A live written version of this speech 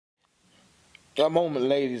A moment,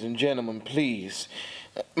 ladies and gentlemen, please.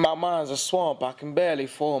 My mind's a swamp. I can barely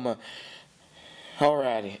form a...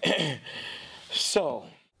 Alrighty. So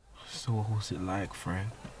what was it like, Frank?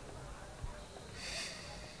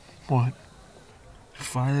 What?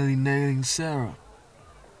 Finally nailing Sarah.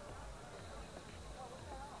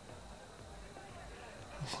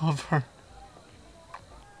 I love her.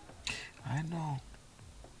 I know.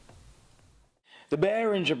 the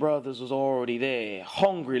Behringer brothers was already there,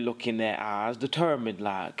 hungry looking their eyes, determined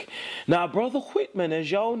like. Now, Brother Whitman,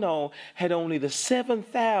 as y'all know, had only the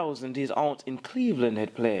 7,000 his aunt in Cleveland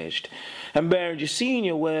had pledged. And Behringer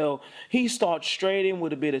Sr., well, he starts straight in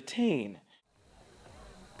with a bit of 10.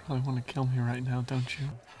 Probably want to kill me right now, don't you?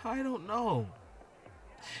 I don't know.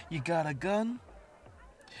 You got a gun?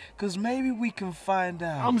 'Cause maybe we can find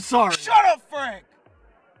out. I'm sorry. Shut up, Frank!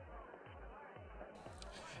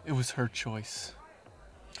 It was her choice.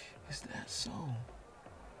 Is that so?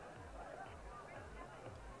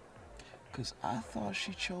 'Cause I thought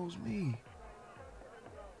she chose me.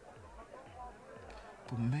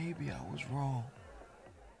 But maybe I was wrong.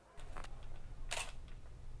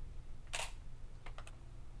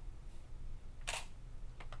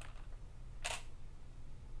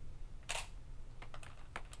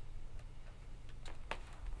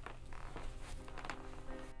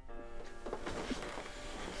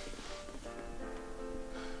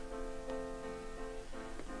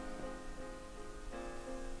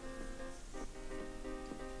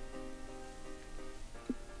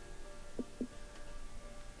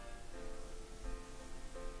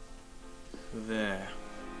 There.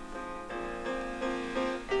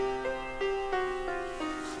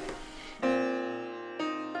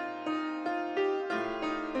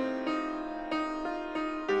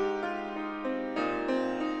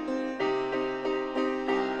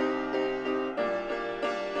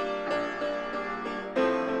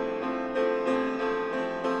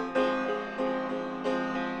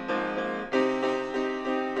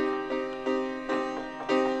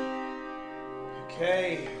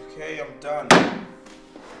 Okay, I'm done.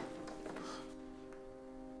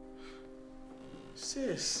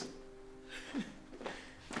 Sis.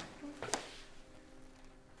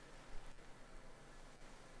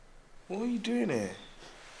 What are you doing here?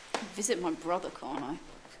 Visit my brother, can't I?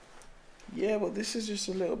 Yeah, but this is just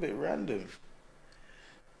a little bit random.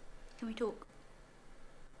 Can we talk?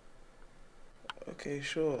 Okay,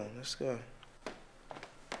 sure, let's go.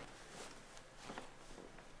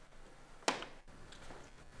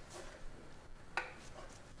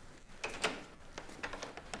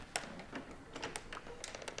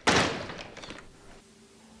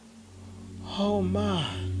 Oh my.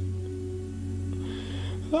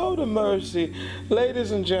 Lord of mercy.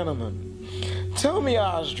 Ladies and gentlemen, tell me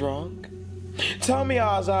I was drunk. Tell me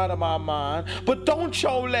I was out of my mind. But don't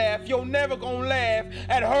yo laugh. You're never gonna laugh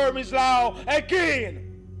at Hermes Law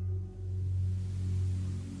again.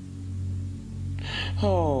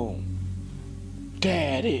 Oh,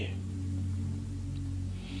 Daddy.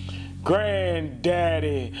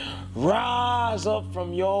 Granddaddy, rise up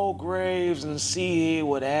from your graves and see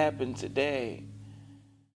what happened today.